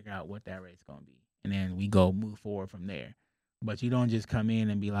and they figure out what that rate's gonna be, and then we move forward from there. But you don't just come in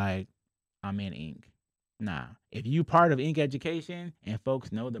and be like, I'm in Inc. Nah. If you part of Inc. Education and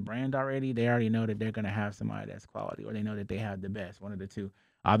folks know the brand already, they already know that they're gonna have somebody that's quality, or they know that they have the best, one of the two.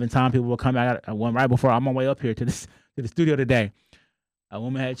 Oftentimes people will come back one right before I'm on my way up here to the studio today. A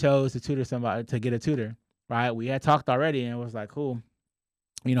woman had chose to tutor somebody, to get a tutor, right? We had talked already and it was like, cool.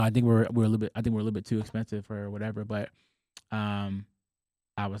 I think we're a little bit, too expensive or whatever. But I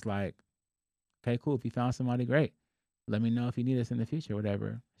was like, okay, cool. If you found somebody, great. Let me know if you need us in the future,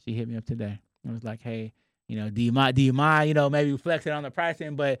 whatever. She hit me up today. It was like, hey, do you mind, maybe flexing on the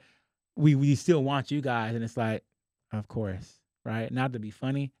pricing, but we still want you guys. And it's like, of course, right? Not to be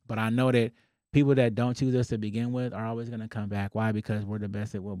funny, but I know that people that don't choose us to begin with are always going to come back. Why? Because we're the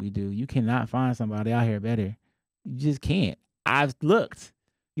best at what we do. You cannot find somebody out here better. You just can't. I've looked.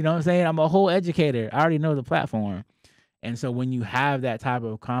 You know what I'm saying? I'm a whole educator. I already know the platform. And so when you have that type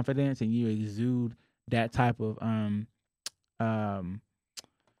of confidence and you exude that type of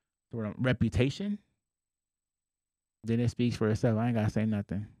reputation, then it speaks for itself. I ain't got to say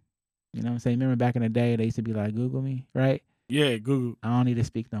nothing. You know what I'm saying? Remember back in the day, they used to be like, Google me, right? Yeah, Google. I don't need to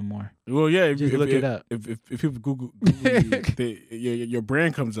speak no more. Well, yeah, just look it up. If people Google you, your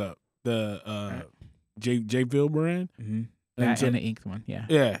brand comes up, the right. Jay Veal brand, and the Inc. one, yeah.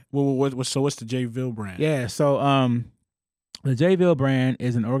 Yeah. Well, what's the Jay Veal brand? Yeah. So the Jay Veal brand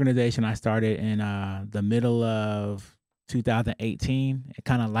is an organization I started in the middle of 2018. It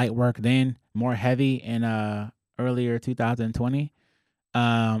kind of light work then, more heavy in earlier 2020,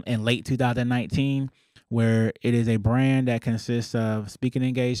 in late 2019. Where it is a brand that consists of speaking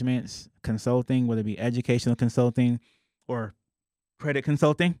engagements, consulting, whether it be educational consulting or credit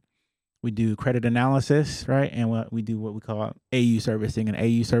consulting. We do credit analysis, right? And we do what we call AU servicing. And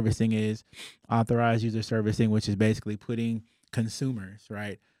AU servicing is authorized user servicing, which is basically putting consumers,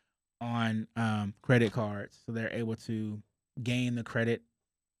 right, on credit cards. So they're able to gain the credit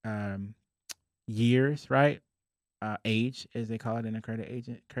years, right? Age, as they call it in the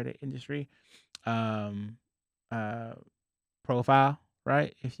credit industry. Profile,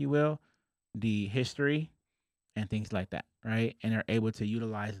 right, if you will, the history and things like that, right? And they're able to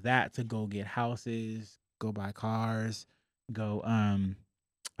utilize that to go get houses, go buy cars, go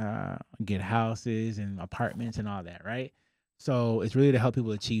get houses and apartments and all that, right? So it's really to help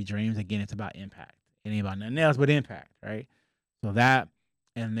people achieve dreams. Again, it's about impact. It ain't about nothing else but impact, right? So that,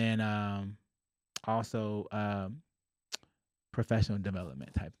 and then also professional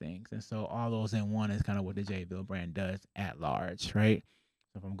development type things. And so all those in one is kind of what the Jay Veal brand does at large, right?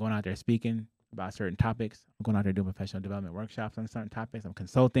 So if I'm going out there speaking about certain topics, I'm going out there doing professional development workshops on certain topics, I'm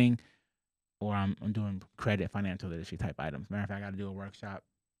consulting, or I'm doing credit, financial literacy type items. Matter of fact, I got to do a workshop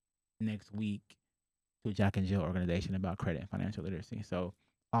next week to a Jack and Jill organization about credit and financial literacy. So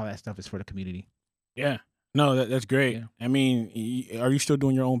all that stuff is for the community. Yeah. No, that's great. Yeah. I mean, are you still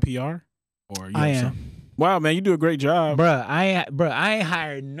doing your own PR? Or you I am. Wow, man, you do a great job. Bruh, I ain't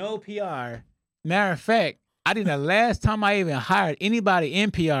hired no PR. Matter of fact, I think the last time I even hired anybody in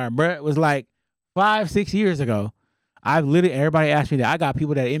PR, bruh, was like 5-6 years ago. I've literally, everybody asked me that. I got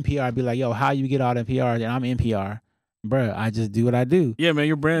people that in PR be like, yo, how you get all the PR? And I'm in PR. Bruh, I just do what I do. Yeah, man,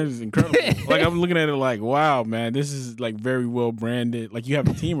 your brand is incredible. Like, I'm looking at it like, wow, man, this is like very well branded. Like you have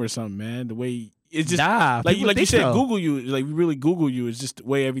a team or something, man. The way it's just like you said, so. Google you. Like we really Google you. It's just the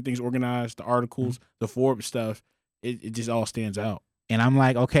way everything's organized, the articles, the Forbes stuff. It just all stands out. And I'm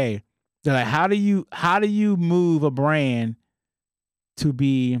like, okay, they're like, how do you move a brand to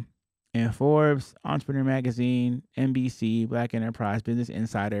be in Forbes, Entrepreneur Magazine, NBC, Black Enterprise, Business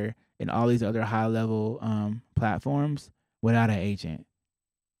Insider, and all these other high level platforms without an agent?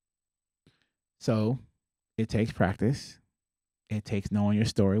 So it takes practice. It takes knowing your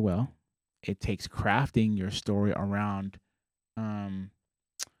story well. It takes crafting your story around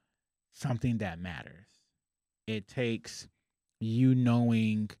something that matters. It takes you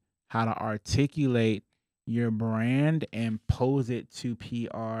knowing how to articulate your brand and pose it to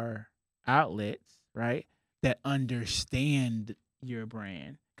PR outlets, right, that understand your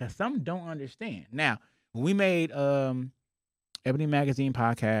brand. Because some don't understand. Now, when we made Ebony Magazine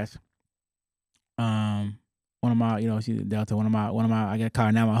podcast, one of my, she's Delta, one of my, I gotta call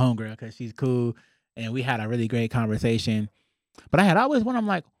her now my homegirl because she's cool. And we had a really great conversation. But I had always wondered, I'm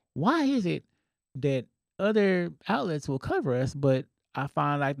like, why is it that other outlets will cover us, but I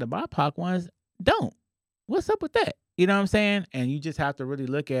find like the BIPOC ones don't? what's up with that? You know what I'm saying? And you just have to really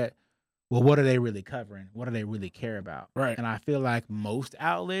look at, well, what are they really covering? What do they really care about? Right. And I feel like most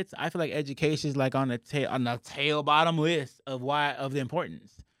outlets, I feel like education is like on the tail bottom list of the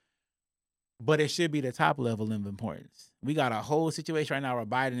importance. But it should be the top level of importance. We got a whole situation right now where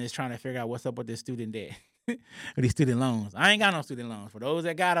Biden is trying to figure out what's up with this student debt, with these student loans. I ain't got no student loans. For those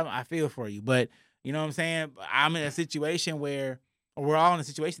that got them, I feel for you. But you know what I'm saying? I'm in a situation where, or we're all in a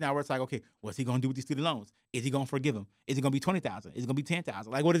situation now where it's like, okay, what's he gonna do with these student loans? Is he gonna forgive them? Is it gonna be 20,000? Is it gonna be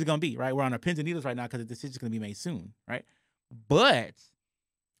 10,000? Like, what is it gonna be? Right? We're on our pins and needles right now because the decision's gonna be made soon. Right? But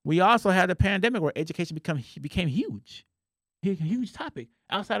we also had the pandemic where education became huge, huge topic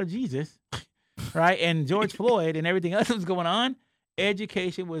outside of Jesus. Right, and George Floyd and everything else that was going on,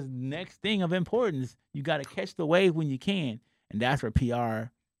 education was next thing of importance. You got to catch the wave when you can, and that's where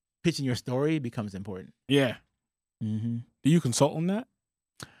PR, pitching your story, becomes important. Yeah. Mm-hmm. Do you consult on that?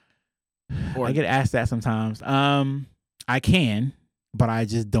 Or I get asked that sometimes. I can, but I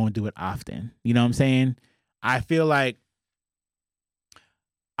just don't do it often. You know what I'm saying? I feel like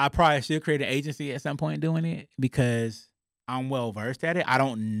I probably should create an agency at some point doing it because I'm well versed at it. I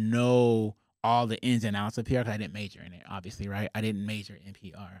don't know all the ins and outs of PR because I didn't major in it, obviously, right? I didn't major in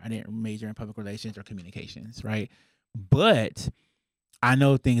PR. I didn't major in public relations or communications, right? But I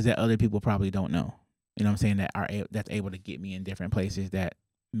know things that other people probably don't know. You know what I'm saying? That's able to get me in different places that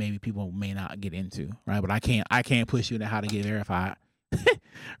maybe people may not get into, right? But I can't push you into how to get verified,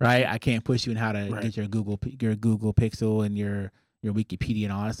 right? I can't push you in how to get your Google Pixel and your Wikipedia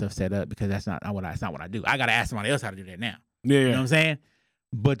and all that stuff set up because that's not what I do. I got to ask somebody else how to do that now. Yeah. You know what I'm saying?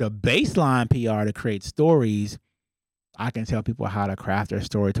 But the baseline PR to create stories, I can tell people how to craft their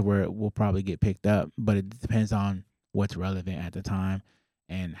story to where it will probably get picked up. But it depends on what's relevant at the time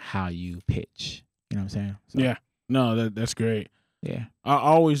and how you pitch. You know what I'm saying? So, yeah. No, that's great. Yeah. I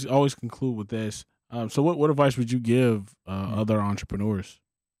always conclude with this. So what advice would you give other entrepreneurs?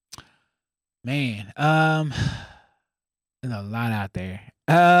 Man, there's a lot out there.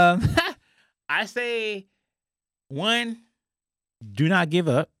 I say, one, do not give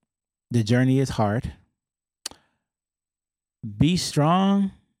up. The journey is hard. Be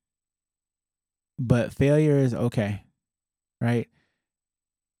strong, but failure is okay, right?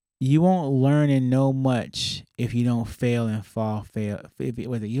 You won't learn and know much if you don't fail and fail.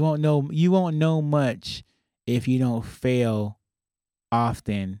 You won't know much if you don't fail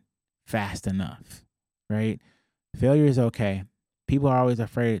often, fast enough, right? Failure is okay. People are always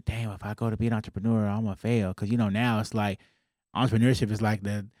afraid, damn, if I go to be an entrepreneur, I'm gonna fail. Because now it's like entrepreneurship is like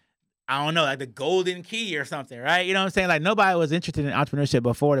the golden key or something, right? You know what I'm saying? Like nobody was interested in entrepreneurship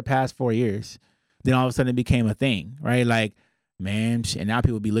before the past 4 years. Then all of a sudden it became a thing, right? Like, man, and now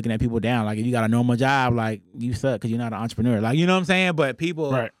people be looking at people down. Like if you got a normal job, like you suck because you're not an entrepreneur. Like, you know what I'm saying? But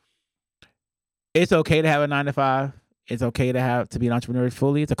people, right. It's okay to have a 9-to-5. It's okay to be an entrepreneur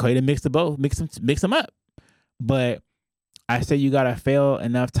fully. It's okay to mix the both, mix them up. But I say you gotta fail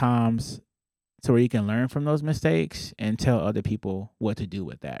enough times to where you can learn from those mistakes and tell other people what to do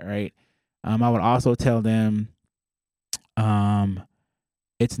with that, right? I would also tell them,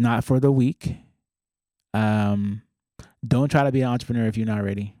 it's not for the weak. Don't try to be an entrepreneur if you're not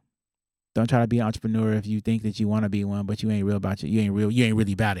ready. Don't try to be an entrepreneur if you think that you want to be one, but you ain't real about it. You ain't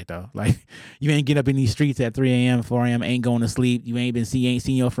really about it though. Like you ain't getting up in these streets at 3 a.m., 4 a.m., ain't going to sleep. You ain't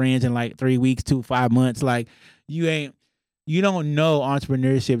seen your friends in like 3 weeks, 5 months. Like you don't know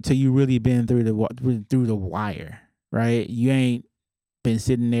entrepreneurship till you really been through the wire, right? You ain't been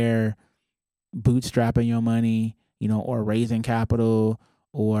sitting there bootstrapping your money, or raising capital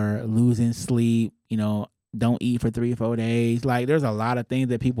or losing sleep, don't eat for 3 or 4 days. Like there's a lot of things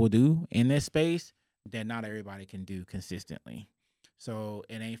that people do in this space that not everybody can do consistently. So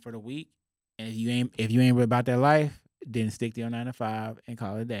it ain't for the weak. And if you ain't about that life, then stick to your 9-to-5 and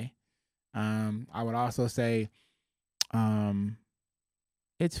call it a day. I would also say,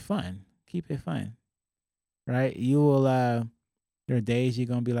 it's fun. Keep it fun, right? You will, there are days you're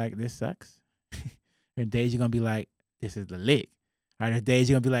going to be like, this sucks. There are days you're going to be like, this is the lick. Right? There's days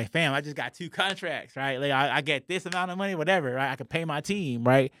you're going to be like, fam, I just got 2 contracts, right? Like I get this amount of money, whatever, right? I can pay my team,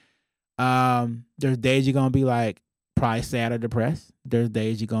 right? There's days you're going to be like probably sad or depressed. There's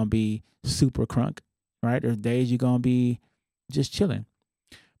days you're going to be super crunk, right? There's days you're going to be just chilling.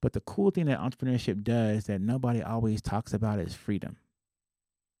 But the cool thing that entrepreneurship does that nobody always talks about is freedom.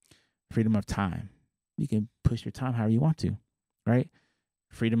 Freedom of time. You can push your time however you want to, right?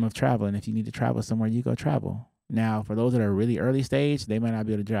 Freedom of travel. And if you need to travel somewhere, you go travel. Now, for those that are really early stage, they might not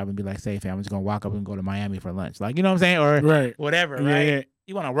be able to drive and be like, say, fam, I'm just going to walk up and go to Miami for lunch. Like, you know what I'm saying? Or whatever, right? Yeah.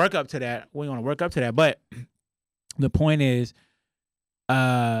 You want to work up to that. We want to work up to that. But the point is,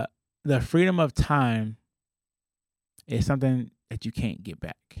 the freedom of time is something that you can't get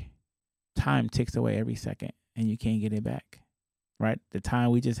back. Time ticks away every second, and you can't get it back. Right? The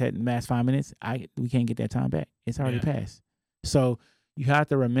time we just had in the last 5 minutes, we can't get that time back. It's already passed. So you have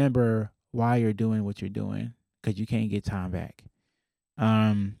to remember why you're doing what you're doing, because you can't get time back.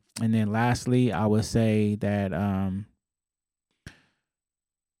 And then lastly, I would say that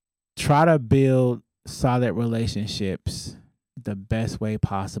try to build solid relationships the best way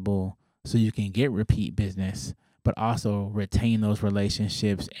possible so you can get repeat business, but also retain those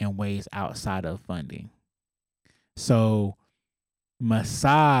relationships in ways outside of funding. So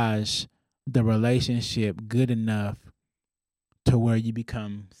massage the relationship good enough to where you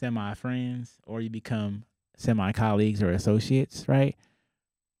become semi-friends or you become semi-colleagues or associates, right?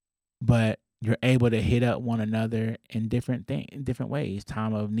 But you're able to hit up one another in different ways,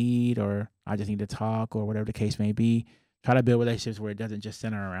 time of need, or I just need to talk, or whatever the case may be. Try to build relationships where it doesn't just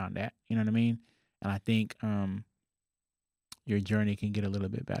center around that. You know what I mean? And I think your journey can get a little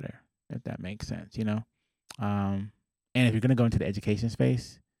bit better, if that makes sense, you know? And if you're going to go into the education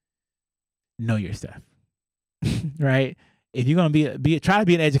space, know your stuff, right? If you're going to try to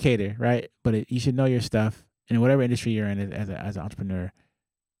be an educator, right? But you should know your stuff in whatever industry you're in as an entrepreneur.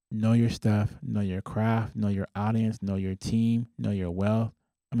 Know your stuff, know your craft, know your audience, know your team, know your worth,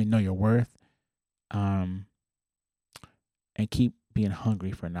 and keep being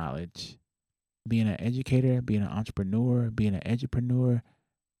hungry for knowledge. Being an educator, being an entrepreneur, being an edupreneur,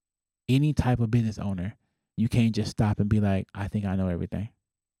 any type of business owner, you can't just stop and be like, I think I know everything.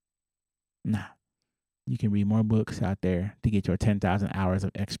 Nah. You can read more books out there to get your 10,000 hours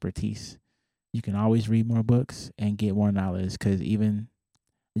of expertise. You can always read more books and get more knowledge, because even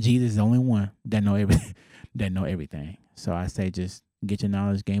Jesus is the only one that know everything. So I say just get your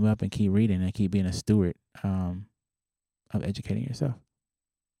knowledge game up and keep reading and keep being a steward of educating yourself.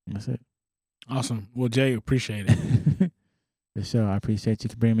 That's it. Awesome. Well, Jay, appreciate it. For sure. I appreciate you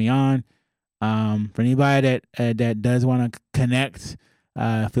for bringing me on. For anybody that does want to connect,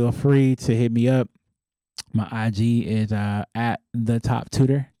 feel free to hit me up. My IG is at the Top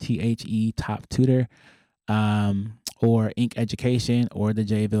Tutor, THE Top Tutor, or Inc. Education, or the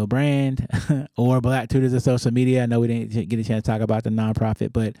Jay Veal brand, or Black Tutors of Social Media. I know we didn't get a chance to talk about the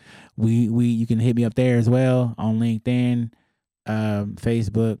nonprofit, but you can hit me up there as well on LinkedIn,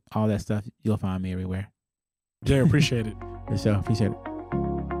 Facebook, all that stuff. You'll find me everywhere. Jay, appreciate it. For sure, appreciate it.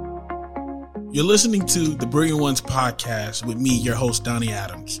 You're listening to the Brilliant Ones podcast with me, your host, Donnie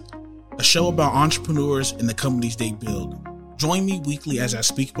Adams, a show about entrepreneurs and the companies they build. Join me weekly as I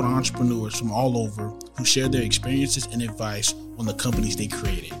speak with entrepreneurs from all over who share their experiences and advice on the companies they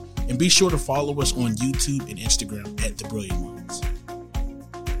created. And be sure to follow us on YouTube and Instagram at The Brilliant Ones.